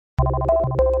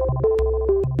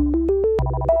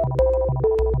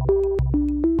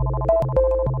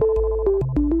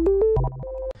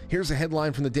Here's a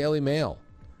headline from the Daily Mail.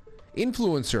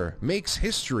 Influencer makes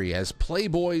history as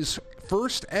Playboy's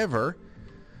first ever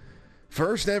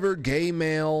gay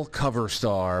male cover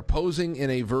star, posing in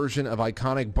a version of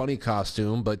iconic bunny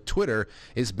costume, but Twitter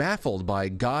is baffled by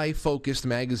guy-focused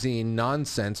magazine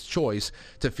Nonsense choice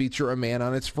to feature a man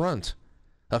on its front.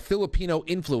 A Filipino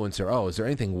influencer. Oh, is there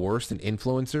anything worse than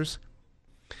influencers?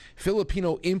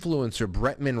 Filipino influencer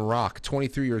Bretman Rock,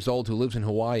 23 years old, who lives in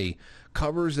Hawaii,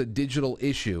 covers a digital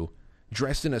issue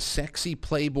dressed in a sexy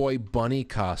Playboy bunny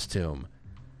costume.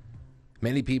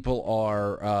 Many people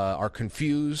are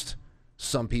confused.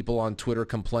 Some people on Twitter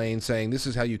complain, saying this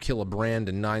is how you kill a brand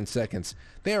in 9 seconds.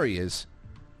 There he is.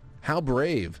 How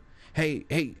brave. Hey,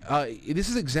 this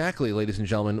is exactly, ladies and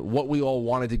gentlemen, what we all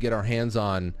wanted to get our hands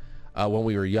on when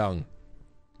we were young.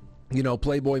 You know,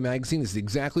 Playboy magazine is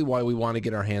exactly why we want to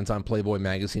get our hands on Playboy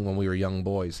magazine when we were young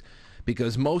boys.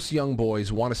 Because most young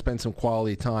boys want to spend some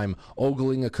quality time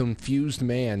ogling a confused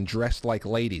man dressed like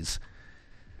ladies.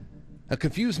 A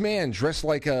confused man dressed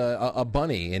like a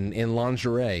bunny in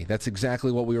lingerie. That's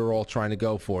exactly what we were all trying to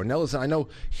go for. Now listen, I know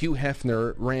Hugh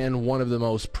Hefner ran one of the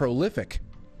most prolific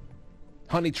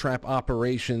honey trap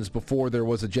operations before there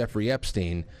was a Jeffrey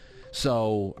Epstein.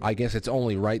 So I guess it's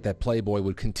only right that Playboy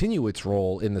would continue its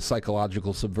role in the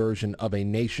psychological subversion of a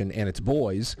nation and its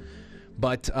boys.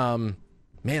 But,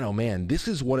 man, oh man, this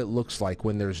is what it looks like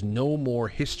when there's no more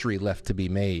history left to be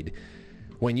made.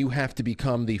 When you have to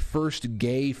become the first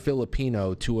gay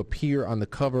Filipino to appear on the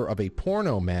cover of a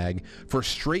porno mag for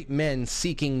straight men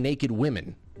seeking naked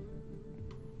women.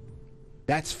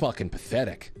 That's fucking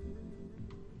pathetic.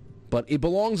 But it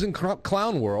belongs in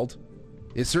clown world.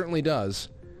 It certainly does.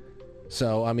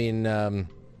 So, I mean,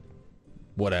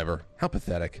 whatever. How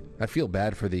pathetic. I feel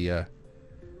bad for the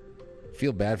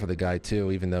guy,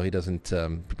 too, even though he doesn't,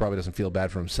 he probably doesn't feel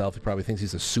bad for himself. He probably thinks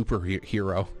he's a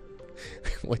superhero,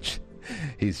 which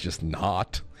he's just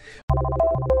not.